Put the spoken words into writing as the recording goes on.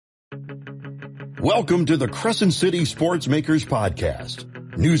Welcome to the Crescent City Sports Makers Podcast.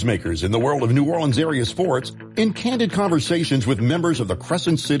 Newsmakers in the world of New Orleans area sports in candid conversations with members of the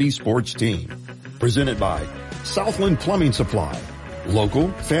Crescent City sports team. Presented by Southland Plumbing Supply. Local,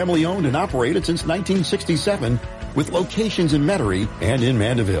 family-owned and operated since 1967 with locations in Metairie and in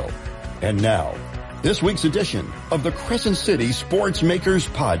Mandeville. And now, this week's edition of the Crescent City Sports Makers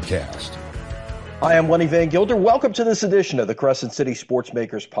Podcast. Hi, I'm Lenny Van Gilder. Welcome to this edition of the Crescent City Sports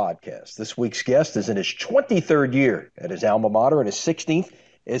Makers Podcast. This week's guest is in his 23rd year at his alma mater and his 16th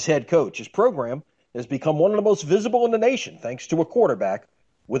as head coach. His program has become one of the most visible in the nation thanks to a quarterback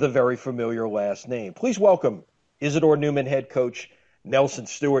with a very familiar last name. Please welcome Isidore Newman head coach Nelson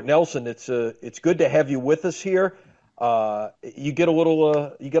Stewart. Nelson, it's good to have you with us here. You get a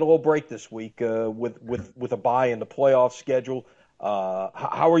little break this week with a bye in the playoff schedule.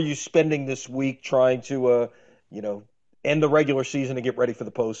 How are you spending this week trying to, end the regular season and get ready for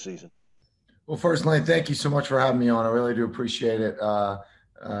the postseason? Well, first, Lane, thank you so much for having me on. I really do appreciate it.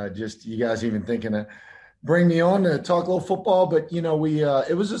 Just you guys even thinking to bring me on to talk a little football. But,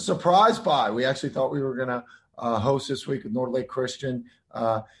 it was a surprise bye. We actually thought we were going to host this week with North Lake Christian.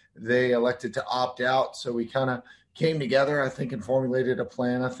 They elected to opt out. So we kind of came together, I think, and formulated a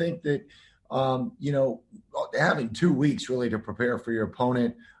plan. I think that having 2 weeks really to prepare for your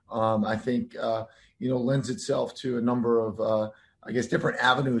opponent, I think, lends itself to a number of, different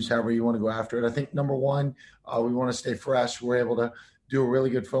avenues, however you want to go after it. I think, number one, we want to stay fresh. We're able to do a really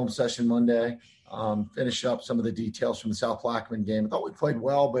good film session Monday, finish up some of the details from the South Plaquemine game. I thought we played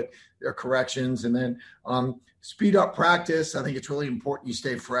well, but there are corrections. And then speed up practice. I think it's really important you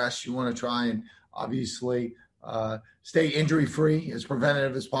stay fresh. You want to try and obviously stay injury-free, as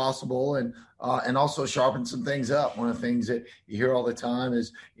preventative as possible, and also sharpen some things up. One of the things that you hear all the time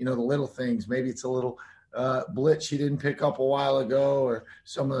is, the little things. Maybe it's a little blitz you didn't pick up a while ago, or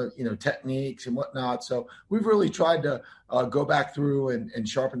some of techniques and whatnot. So we've really tried to go back through and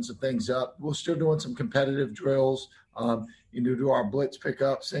sharpen some things up. We're still doing some competitive drills, do our blitz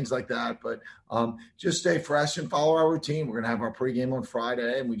pickups, things like that. But just stay fresh and follow our routine. We're going to have our pregame on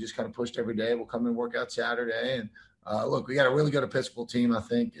Friday, and we just kind of pushed every day. We'll come and work out Saturday. And look, we got a really good Episcopal team, I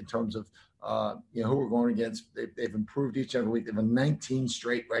think, in terms of who we're going against. They've improved each every week. They've won 19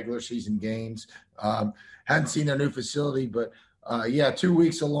 straight regular season games. Hadn't seen their new facility, but 2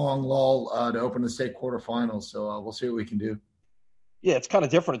 weeks a long lull to open the state quarterfinals. So we'll see what we can do. Yeah, it's kind of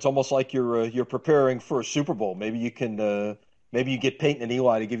different. It's almost like you're preparing for a Super Bowl. Maybe you can maybe you get Peyton and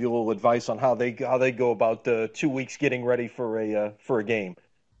Eli to give you a little advice on how they go about 2 weeks getting ready for a game.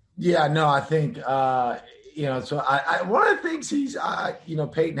 Yeah, no, I think so. I one of the things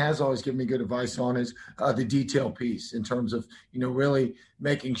Peyton has always given me good advice on is the detail piece in terms of really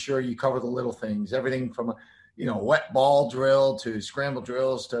making sure you cover the little things, everything from wet ball drill to scramble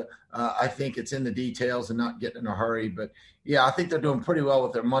drills to I think it's in the details and not getting in a hurry. But yeah, I think they're doing pretty well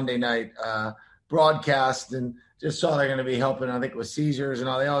with their Monday night broadcast, and just saw they're going to be helping. I think with Caesars and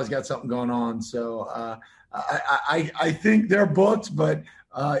all, they always got something going on. So I think they're booked, but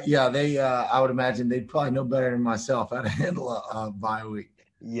they I would imagine they'd probably know better than myself how to handle a bye week.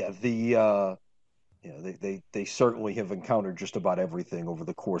 Yeah, they certainly have encountered just about everything over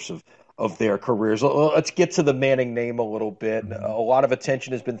the course of their careers. Let's get to the Manning name a little bit. A lot of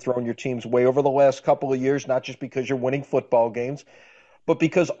attention has been thrown your team's way over the last couple of years, not just because you're winning football games, but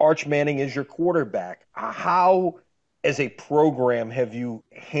because Arch Manning is your quarterback. How, as a program, have you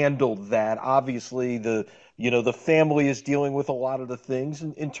handled that? Obviously, the family is dealing with a lot of the things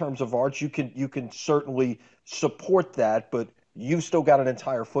in terms of Arch. You can certainly support that, but you've still got an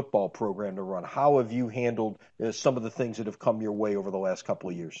entire football program to run. How have you handled some of the things that have come your way over the last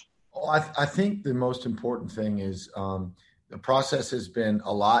couple of years? Well, I think the most important thing is the process has been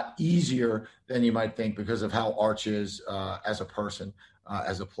a lot easier than you might think because of how Arch is as a person,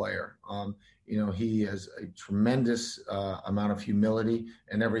 as a player. He has a tremendous amount of humility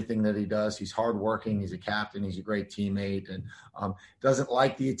in everything that he does. He's hardworking. He's a captain. He's a great teammate, and doesn't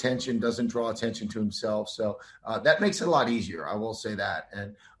like the attention, doesn't draw attention to himself. So that makes it a lot easier. I will say that.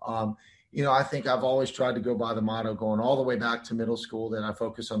 And, I think I've always tried to go by the motto going all the way back to middle school that I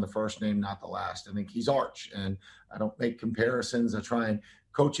focus on the first name, not the last. I think he's Arch, and I don't make comparisons. I try and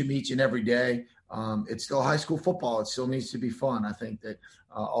coach him each and every day. It's still high school football. It still needs to be fun. I think that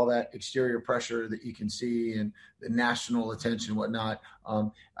all that exterior pressure that you can see and the national attention and whatnot,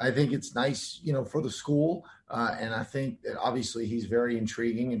 I think it's nice, for the school. And I think that obviously he's very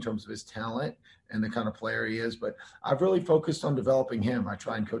intriguing in terms of his talent and the kind of player he is. But I've really focused on developing him. I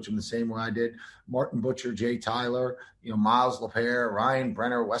try and coach him the same way I did Martin Butcher, Jay Tyler, Miles LaPere, Ryan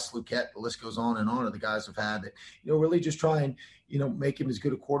Brenner, Wes Luquette. The list goes on and on of the guys I've had that, really just try and, make him as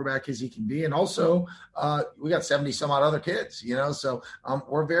good a quarterback as he can be. And also we got 70 some odd other kids, so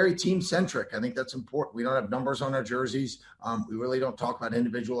we're very team centric. I think that's important. We don't have numbers on our jerseys. We really don't talk about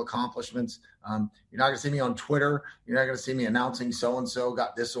individual accomplishments. You're not going to see me on Twitter. You're not going to see me announcing so-and-so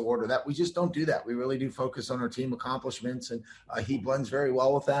got this award or that. We just don't do that. We really do focus on our team accomplishments, and he blends very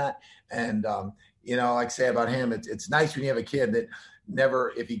well with that. And, like I say about him, it's nice when you have a kid that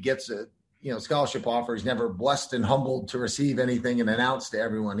never, if he gets a scholarship offer, he's never blessed and humbled to receive anything and announce to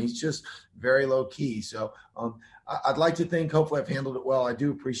everyone. He's just very low key. So I'd like to think, hopefully I've handled it well. I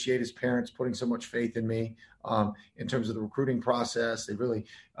do appreciate his parents putting so much faith in me in terms of the recruiting process. They really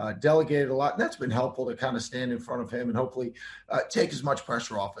delegated a lot, and that's been helpful to kind of stand in front of him and hopefully take as much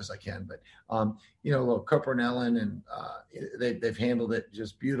pressure off as I can. But, look, Cooper and Ellen, and they've handled it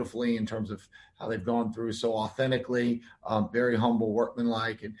just beautifully in terms of how they've gone through so authentically, very humble,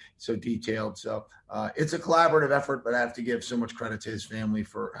 workmanlike, and so detailed. So it's a collaborative effort, but I have to give so much credit to his family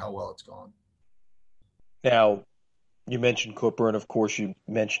for how well it's gone. Now, you mentioned Cooper, and of course you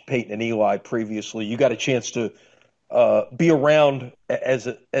mentioned Peyton and Eli previously. You got a chance to be around as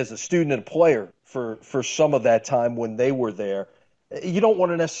a student and a player for some of that time when they were there. You don't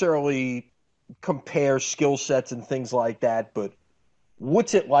want to necessarily compare skill sets and things like that, but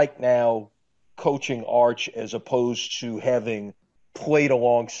what's it like now coaching Arch as opposed to having played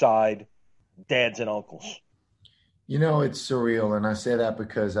alongside dads and uncles? It's surreal, and I say that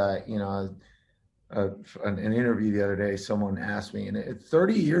because an interview the other day, someone asked me, and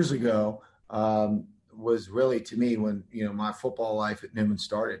 30 years ago was really, to me, when my football life at Newman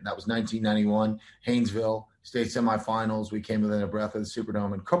started. And that was 1991, Haynesville state semifinals. We came within a breath of the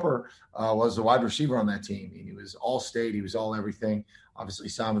Superdome, and Cooper was the wide receiver on that team. He was all state. He was all everything. Obviously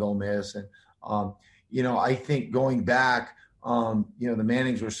signed with Ole Miss, and I think going back, the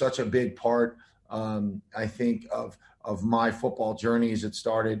Mannings were such a big part. I think of my football journey as it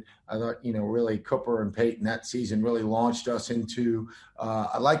started. I thought, really Cooper and Peyton that season really launched us into,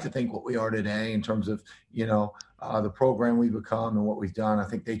 I like to think what we are today in terms of, the program we've become and what we've done. I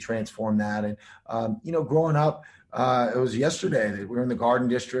think they transformed that. And, growing up, it was yesterday that we were in the Garden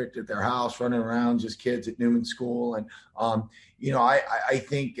District at their house running around, just kids at Newman School. And, I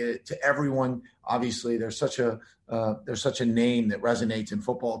think to everyone, obviously there's such a name that resonates in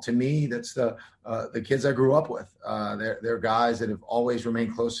football. To me, that's the kids I grew up with. They're guys that have always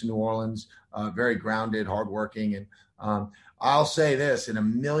remained close to New Orleans, very grounded, hardworking. And I'll say this, in a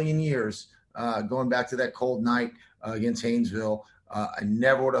million years, going back to that cold night against Haynesville, I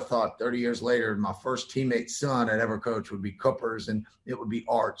never would have thought 30 years later, my first teammate's son I'd ever coach would be Cooper's, and it would be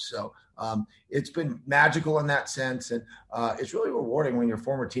Arch. So it's been magical in that sense. And it's really rewarding when your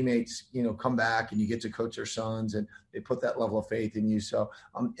former teammates, come back and you get to coach their sons and they put that level of faith in you. So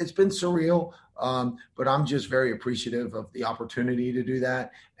it's been surreal, but I'm just very appreciative of the opportunity to do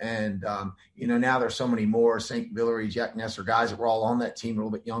that. And, now there's so many more, St. Villery, Jack Nesser, guys that were all on that team a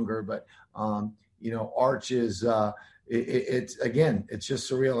little bit younger. But, Arch is it's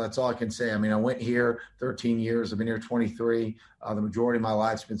just surreal. That's all I can say. I mean, I went here 13 years. I've been here 23. The majority of my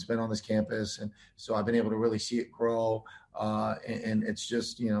life's been spent on this campus. And so I've been able to really see it grow. And it's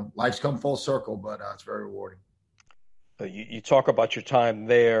just, life's come full circle, but it's very rewarding. You talk about your time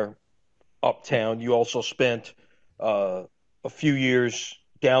there uptown. You also spent a few years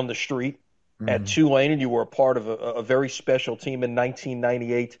down the street at Tulane, and you were a part of a very special team in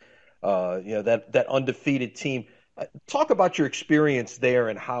 1998, that undefeated team. Talk about your experience there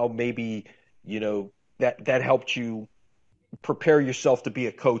and how maybe, that helped you prepare yourself to be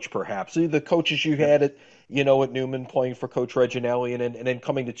a coach, perhaps. The coaches you had at Newman playing for Coach Reginelli and then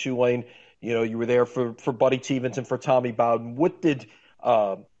coming to Tulane, you were there for Buddy Stevens and for Tommy Bowden. What did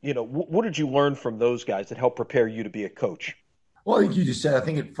you learn from those guys that helped prepare you to be a coach? Well, I think you just said, I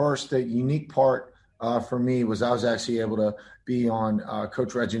think at first the unique part for me was I was actually able to be on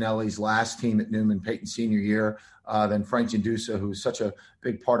Coach Reginelli's last team at Newman, Peyton's senior year. Then Frank Jandusa, who's such a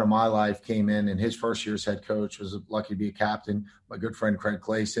big part of my life, came in, and his first year as head coach, was lucky to be a captain, my good friend Craig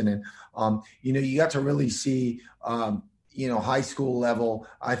Clayson. And, you got to really see, high school level,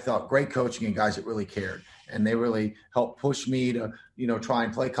 I thought great coaching and guys that really cared. And they really helped push me to, try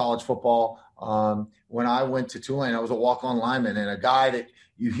and play college football. When I went to Tulane, I was a walk-on lineman, and a guy that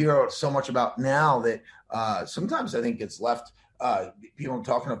you hear so much about now that sometimes I think it's left people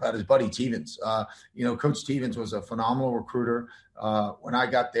talking about is Buddy Stevens. Coach Stevens was a phenomenal recruiter. When I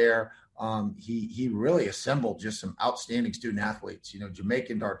got there, he really assembled just some outstanding student athletes,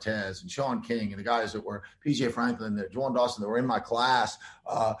 Jamaican D'Artez and Sean King and the guys that were PJ Franklin, that Juwan Dawson, that were in my class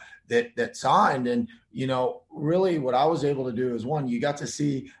that signed. And, really what I was able to do is, one, you got to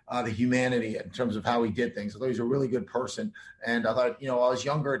see the humanity in terms of how he did things. I thought he was a really good person. And I thought, while I was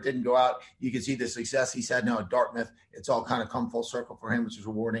younger, it didn't go out. You could see the success he's had now at Dartmouth. It's all kind of come full circle for him, which is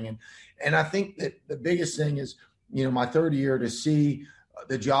rewarding. And I think that the biggest thing is, my third year, to see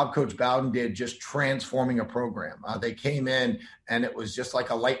the job Coach Bowden did, just transforming a program. They came in and it was just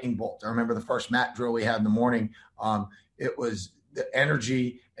like a lightning bolt. I remember the first mat drill we had in the morning. It was the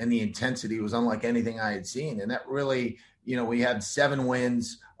energy and the intensity was unlike anything I had seen. And that really, we had 7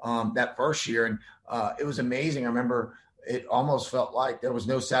 wins that first year. And it was amazing. I remember it almost felt like there was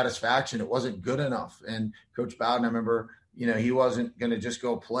no satisfaction. It wasn't good enough. And Coach Bowden, I remember, he wasn't going to just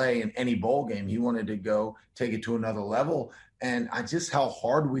go play in any bowl game. He wanted to go take it to another level. And just how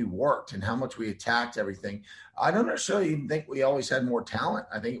hard we worked and how much we attacked everything. I don't necessarily even think we always had more talent.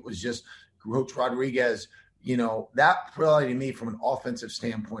 I think it was just Coach Rodriguez, that probably to me from an offensive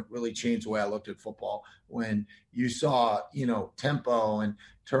standpoint really changed the way I looked at football. When you saw, tempo in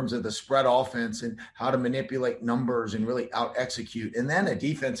terms of the spread offense and how to manipulate numbers and really out execute. And then a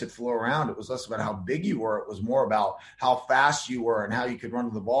defense that flew around. It was less about how big you were. It was more about how fast you were and how you could run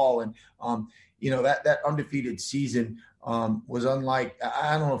to the ball. And, that undefeated season was unlike,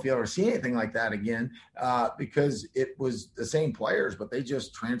 I don't know if you ever see anything like that again, because it was the same players, but they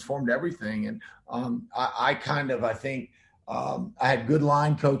just transformed everything. And I think I had good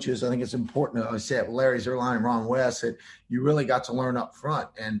line coaches. I think it's important to say it, Larry Zerline and Ron West, that you really got to learn up front.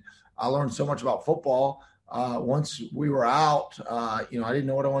 And I learned so much about football. Once we were out, I didn't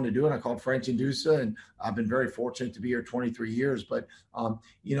know what I wanted to do, and I called Frank Jandusa, and I've been very fortunate to be here 23 years. But,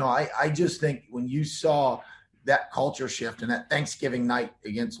 I just think when you saw that culture shift and that Thanksgiving night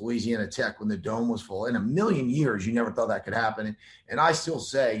against Louisiana Tech when the dome was full, in a million years, you never thought that could happen. And I still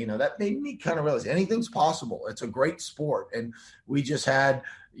say, that made me kind of realize anything's possible. It's a great sport. And we just had,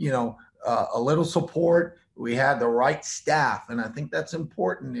 a little support. We had the right staff. And I think that's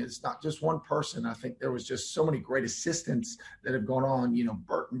important. It's not just one person. I think there was just so many great assistants that have gone on,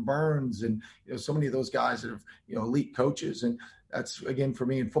 Burton Burns and, so many of those guys that have, elite coaches. And that's, again, for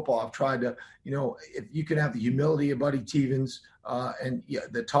me in football, I've tried to, if you can have the humility of Buddy Tevens and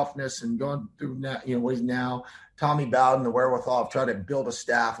the toughness and going through now, what he's now, Tommy Bowden, the wherewithal, I've tried to build a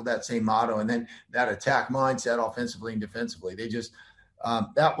staff with that same motto. And then that attack mindset offensively and defensively. They just,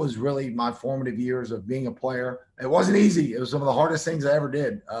 that was really my formative years of being a player. It wasn't easy. It was some of the hardest things I ever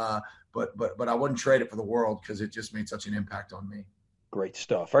did. But I wouldn't trade it for the world because it just made such an impact on me. Great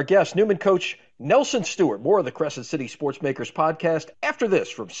stuff. Our guest, Newman coach Nelson Stewart. More of the Crescent City Sportsmakers podcast after this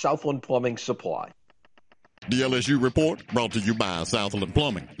from Southland Plumbing Supply. The LSU Report brought to you by Southland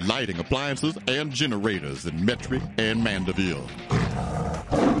Plumbing, lighting appliances and generators in Metairie and Mandeville.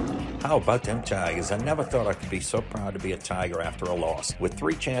 How about them Tigers? I never thought I could be so proud to be a Tiger after a loss. With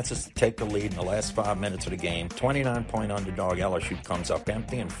 3 chances to take the lead in the last 5 minutes of the game, 29-point underdog LSU comes up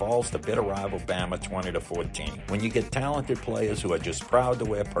empty and falls to bitter rival Bama 20-14. When you get talented players who are just proud to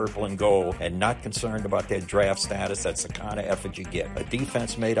wear purple and gold and not concerned about their draft status, that's the kind of effort you get. A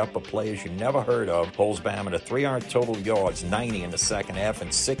defense made up of players you never heard of holds Bama to 300 total yards, 90 in the second half,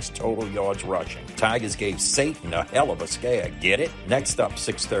 and 6 total yards rushing. Tigers gave Satan a hell of a scare. Get it? Next up,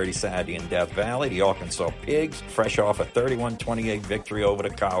 6:30 Saturday in Death Valley, the Arkansas Pigs, fresh off a 31-28 victory over the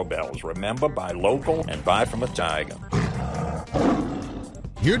Cowbells. Remember, buy local and buy from a Tiger.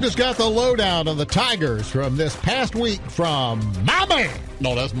 You just got the lowdown on the Tigers from this past week from my man.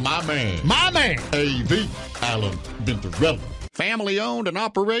 No, that's my man. My man. A.V. Alan Venturella. Family owned and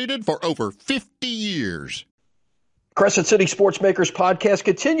operated for over 50 years. Crescent City Sportsmakers podcast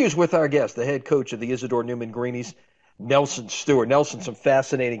continues with our guest, the head coach of the Isidore Newman Greenies, Nelson Stewart. Nelson, some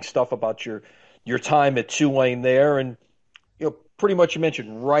fascinating stuff about your time at Tulane there. And, pretty much you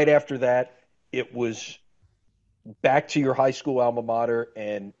mentioned right after that, it was back to your high school alma mater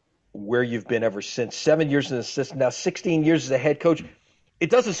and where you've been ever since. 7 years as an assistant, now 16 years as a head coach.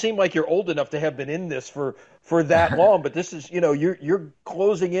 It doesn't seem like you're old enough to have been in this for that long, but this is, you're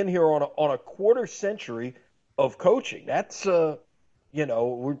closing in here on a quarter century of coaching. That's,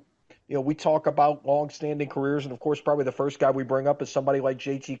 we talk about long-standing careers, and of course, probably the first guy we bring up is somebody like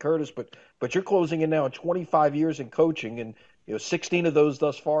J.T. Curtis. But you're closing in now on 25 years in coaching, and 16 of those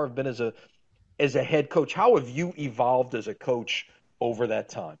thus far have been as a head coach. How have you evolved as a coach over that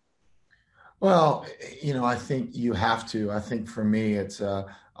time? Well, I think you have to. I think for me, it's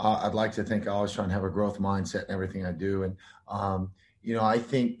I'd like to think I always try and have a growth mindset in everything I do, and I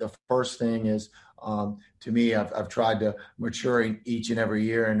think the first thing is To me, I've tried to mature each and every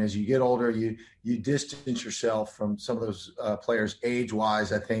year. And as you get older, you distance yourself from some of those players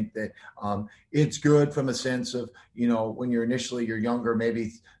age-wise. I think that it's good from a sense of, when you're younger,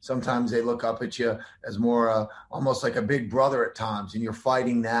 maybe sometimes they look up at you as more almost like a big brother at times, and you're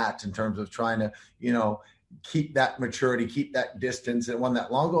fighting that in terms of trying to, keep that maturity, keep that distance, and one that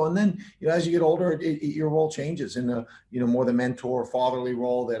long ago. And then, as you get older, your role changes in the, more the mentor, fatherly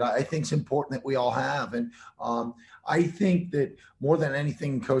role that I think is important that we all have. And I think that more than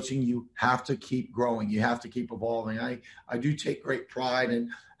anything in coaching, you have to keep growing. You have to keep evolving. I do take great pride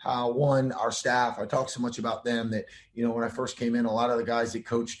in how, our staff, I talk so much about them that, when I first came in, a lot of the guys that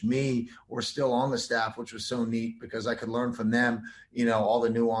coached me were still on the staff, which was so neat because I could learn from them, all the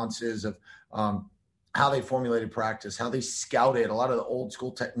nuances of, how they formulated practice, how they scouted, a lot of the old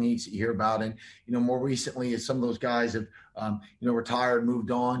school techniques that you hear about. And, more recently, as some of those guys have, retired,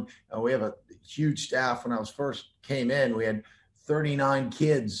 moved on, we have a huge staff. When I was first came in, we had 39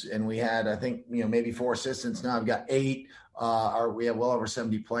 kids and we had, I think, maybe 4 assistants. Now I've got 8, we have well over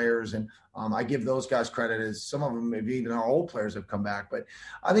 70 players. And I give those guys credit, as some of them, maybe even our old players have come back. But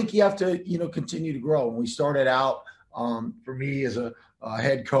I think you have to, continue to grow. When we started out, for me as a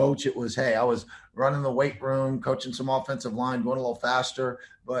head coach, it was, hey, I was running the weight room, coaching some offensive line, going a little faster.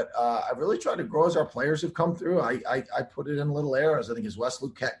 But I really tried to grow as our players have come through. I put it in little areas. I think as Wes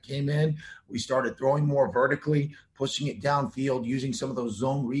Luquette came in, we started throwing more vertically, pushing it downfield, using some of those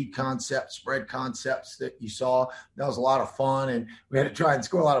zone read concepts, spread concepts that you saw. That was a lot of fun, and we had to try and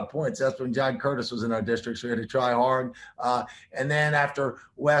score a lot of points. That's when John Curtis was in our district, so we had to try hard. And then after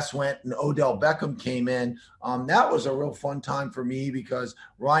Wes went and Odell Beckham came in, that was a real fun time for me because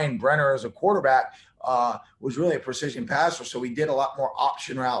Ryan Brenner as a quarterback was really a precision passer. So we did a lot more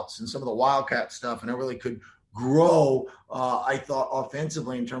option routes and some of the Wildcat stuff, and I really could grow, I thought,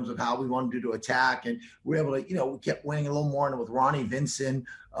 offensively in terms of how we wanted to attack. And we were able to, we kept winning a little more. And with Ronnie Vinson,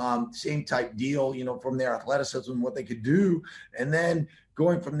 same type deal, from their athleticism and what they could do. And then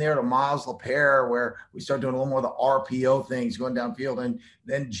going from there to Miles LaPierre, where we started doing a little more of the RPO things, going downfield. And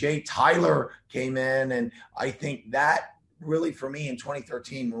then Jay Tyler came in. And I think that really, for me, in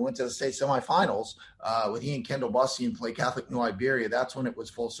 2013, we went to the state semifinals with he and Kendall Bussey and play Catholic New Iberia. That's when it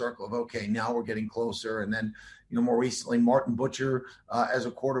was full circle of, okay, now we're getting closer. And then, more recently, Martin Butcher as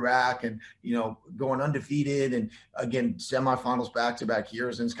a quarterback and, going undefeated and, again, semifinals back-to-back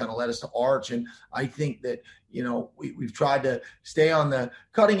years, and it's kind of led us to Arch. And I think that, we've tried to stay on the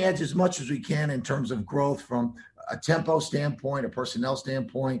cutting edge as much as we can in terms of growth from a tempo standpoint, a personnel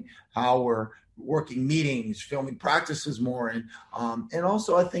standpoint, how we're working meetings, filming practices more. And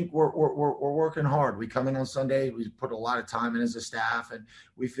also I think we're working hard. We come in on Sunday, we put a lot of time in as a staff, and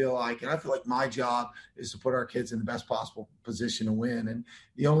we feel like, and I feel like my job is to put our kids in the best possible position to win. And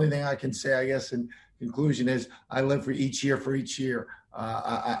the only thing I can say, I guess, in conclusion is I live for each year.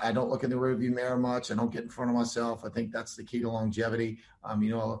 I don't look in the rearview mirror much. I don't get in front of myself. I think that's the key to longevity.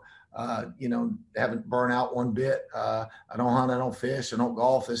 Haven't burned out one bit. I don't hunt, I don't fish, I don't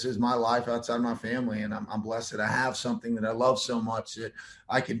golf. This is my life outside my family, and I'm blessed that I have something that I love so much that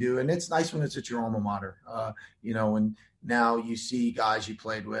I can do. And it's nice when it's at your alma mater, and now you see guys you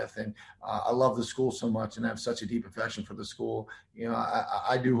played with, and I love the school so much, and I have such a deep affection for the school.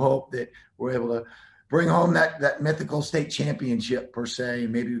 I do hope that we're able to bring home that mythical state championship per se,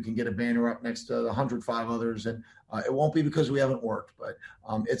 and maybe we can get a banner up next to the 105 others. And it won't be because we haven't worked, but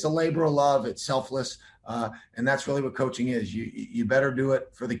it's a labor of love. It's selfless. And that's really what coaching is. You better do it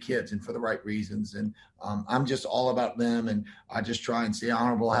for the kids and for the right reasons. And I'm just all about them. And I just try and stay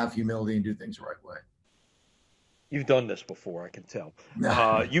honorable, have humility, and do things the right way. You've done this before, I can tell.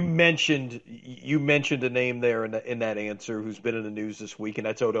 You mentioned a name there in that answer who's been in the news this week, and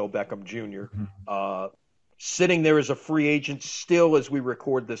that's Odell Beckham Jr. Mm-hmm. Sitting there as a free agent still as we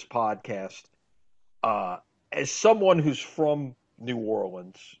record this podcast. As someone who's from New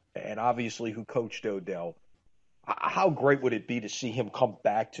Orleans and obviously who coached Odell, how great would it be to see him come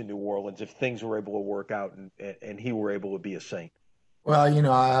back to New Orleans if things were able to work out and he were able to be a Saint? Well, I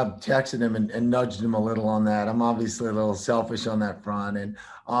texted him and nudged him a little on that. I'm obviously a little selfish on that front. And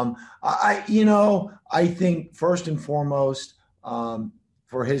I think first and foremost,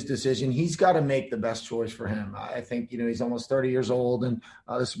 for his decision, he's got to make the best choice for him. I think, he's almost 30 years old, and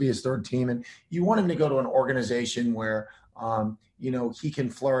this will be his third team. And you want him to go to an organization where, he can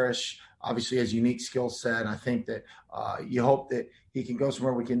flourish. Obviously, has a unique skill set. I think that you hope that he can go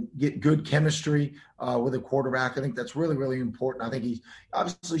somewhere we can get good chemistry with a quarterback. I think that's really, really important. I think he's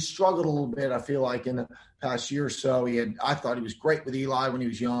obviously struggled a little bit, I feel like, in the past year or so. I thought he was great with Eli when he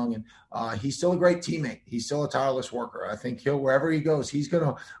was young, and he's still a great teammate. He's still a tireless worker. I think wherever he goes, he's going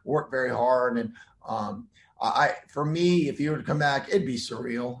to work very hard. And for me, if he were to come back, it'd be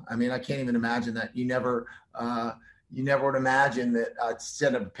surreal. I mean, I can't even imagine that. You never would imagine that. I'd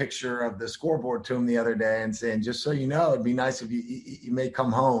sent a picture of the scoreboard to him the other day and saying, just so you know, it'd be nice if you may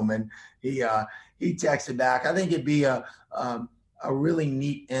come home. And he texted back. I think it'd be a really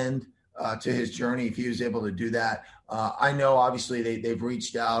neat end to his journey if he was able to do that. I know obviously they've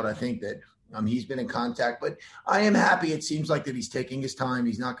reached out. I think that he's been in contact, but I am happy. It seems like that he's taking his time.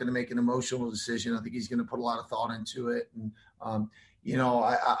 He's not going to make an emotional decision. I think he's going to put a lot of thought into it. And,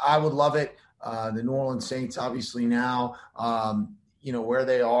 I would love it. The New Orleans Saints, obviously now, where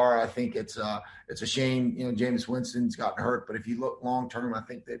they are, I think it's a shame, Jameis Winston's gotten hurt, but if you look long-term, I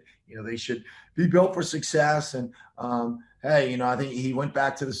think that, they should be built for success. And, I think he went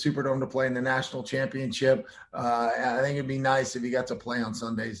back to the Superdome to play in the national championship. I think it'd be nice if he got to play on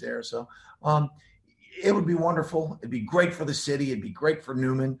Sundays there. So, it would be wonderful. It'd be great for the city. It'd be great for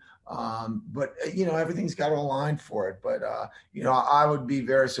Newman. But everything's got to align for it. But, I would be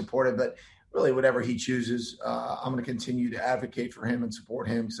very supportive, but really whatever he chooses, I'm going to continue to advocate for him and support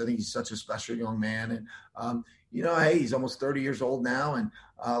him because I think he's such a special young man. And, he's almost 30 years old now. And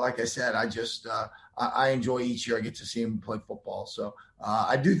like I said, I enjoy each year I get to see him play football. So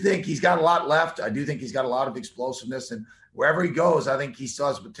I do think he's got a lot left. I do think he's got a lot of explosiveness. And wherever he goes, I think he still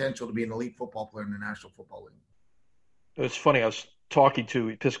has potential to be an elite football player in the National Football League. It's funny. I was talking to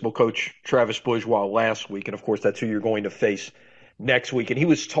Episcopal coach Travis Bourgeois last week. And, of course, that's who you're going to face next week. And he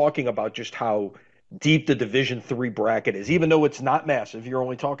was talking about just how deep the Division III bracket is, even though it's not massive. You're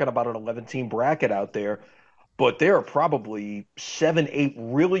only talking about an 11-team bracket out there. But there are probably 7-8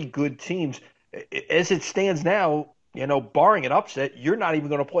 really good teams. As it stands now, barring an upset, you're not even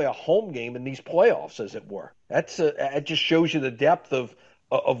going to play a home game in these playoffs, as it were. It just shows you the depth of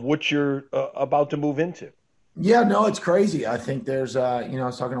what you're about to move into. Yeah, no, it's crazy. I think there's, I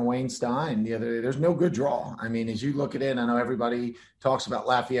was talking to Wayne Stein the other day. There's no good draw. I mean, as you look at it, I know everybody talks about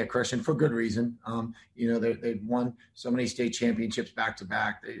Lafayette Christian for good reason. They've won so many state championships back to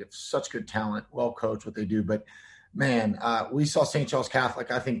back. They have such good talent, well coached what they do. But man, we saw St. Charles Catholic.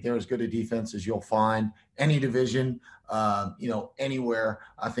 I think they're as good a defense as you'll find any division, anywhere.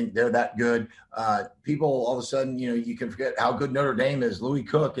 I think they're that good. People all of a sudden, you can forget how good Notre Dame is. Louis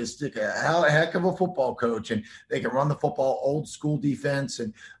Cook is a heck of a football coach, and they can run the football, old school defense.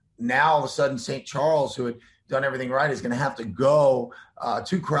 And now all of a sudden, St. Charles, who had done everything right, is going to have to go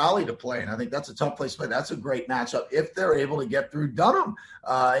to Crowley to play. And I think that's a tough place to play. That's a great matchup if they're able to get through Dunham.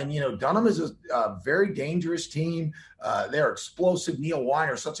 Dunham is a very dangerous team. They're explosive. Neil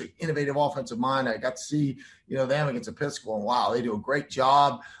Weiner, such an innovative offensive mind. I got to see, them against Episcopal, and wow, they do a great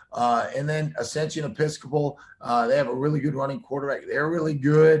job. And then Ascension Episcopal, they have a really good running quarterback. They're really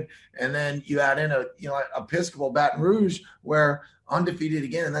good. And then you add in Episcopal Baton Rouge, where undefeated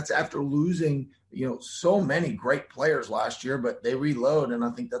again, and that's after losing so many great players last year, but they reload. And I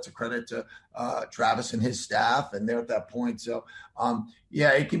think that's a credit to Travis and his staff, and they're at that point. So,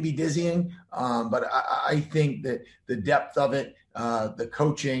 it can be dizzying, but I think that the depth of it, the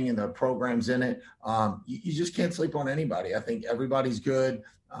coaching and the programs in it, you just can't sleep on anybody. I think everybody's good.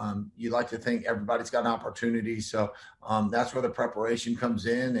 You like to think everybody's got an opportunity. So that's where the preparation comes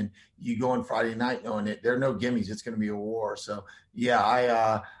in, and you go on Friday night knowing it. There are no gimmies. It's going to be a war. So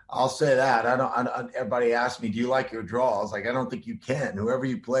I'll say that. Everybody asked me, do you like your draw? I was like, I don't think you can. Whoever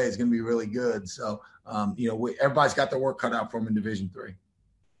you play is going to be really good. So, everybody's got their work cut out for them in Division III.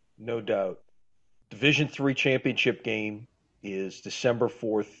 No doubt. Division III championship game is December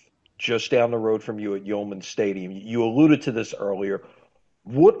 4th, just down the road from you at Yeoman Stadium. You alluded to this earlier.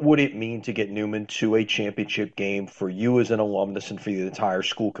 What would it mean to get Newman to a championship game for you as an alumnus and for the entire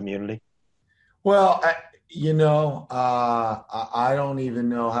school community? Well, I don't even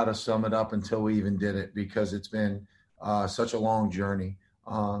know how to sum it up until we even did it, because it's been such a long journey.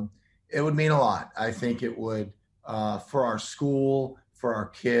 It would mean a lot. I think it would for our school, for our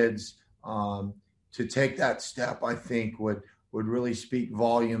kids, to take that step. I think would really speak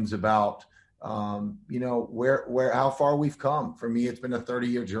volumes about where how far we've come. For me, it's been a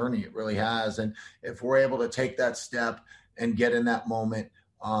 30-year journey. It really has. And if we're able to take that step and get in that moment,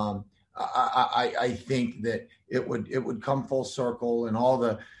 I think that it would come full circle, and all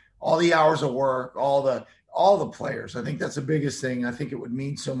the hours of work, all the all the players. I think that's the biggest thing. I think it would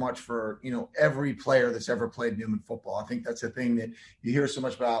mean so much for, every player that's ever played Newman football. I think that's the thing that you hear so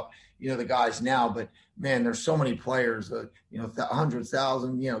much about, the guys now, but man, there's so many players,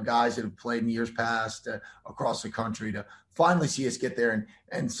 100,000, guys that have played in years past across the country to finally see us get there.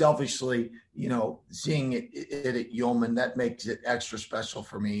 And selfishly, seeing it at Yeoman, that makes it extra special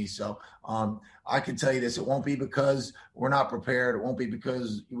for me. So I can tell you this, it won't be because we're not prepared. It won't be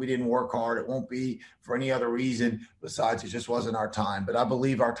because we didn't work hard. It won't be for any other reason besides it just wasn't our time. But I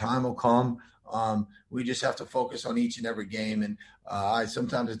believe our time will come. We just have to focus on each and every game. And I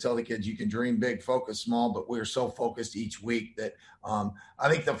sometimes tell the kids, you can dream big, focus small, but we're so focused each week that I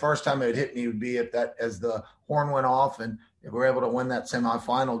think the first time it would hit me would be as the horn went off and if we're able to win that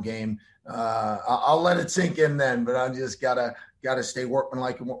semifinal game. I'll let it sink in then, but I just gotta stay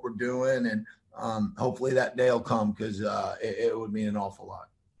workmanlike in what we're doing. And hopefully that day will come because it would mean an awful lot.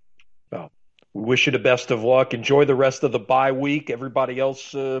 Well, we wish you the best of luck. Enjoy the rest of the bye week. Everybody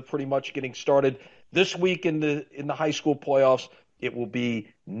else pretty much getting started this week in the high school playoffs. It will be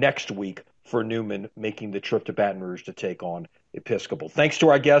next week for Newman making the trip to Baton Rouge to take on Episcopal. Thanks to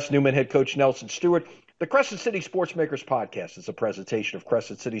our guest, Newman head coach Nelson Stewart. The Crescent City Sportsmakers Podcast is a presentation of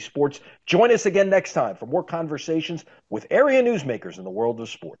Crescent City Sports. Join us again next time for more conversations with area newsmakers in the world of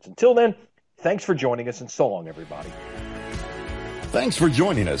sports. Until then, thanks for joining us, and so long, everybody. Thanks for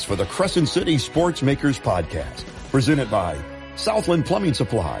joining us for the Crescent City Sportsmakers Podcast, presented by Southland Plumbing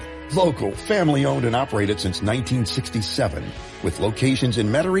Supply, local, family-owned and operated since 1967, with locations in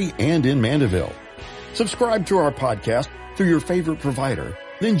Metairie and in Mandeville. Subscribe to our podcast through your favorite provider,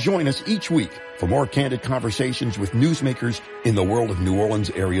 then join us each week for more candid conversations with newsmakers in the world of New Orleans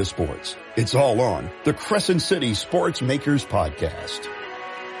area sports. It's all on the Crescent City Sportsmakers Podcast.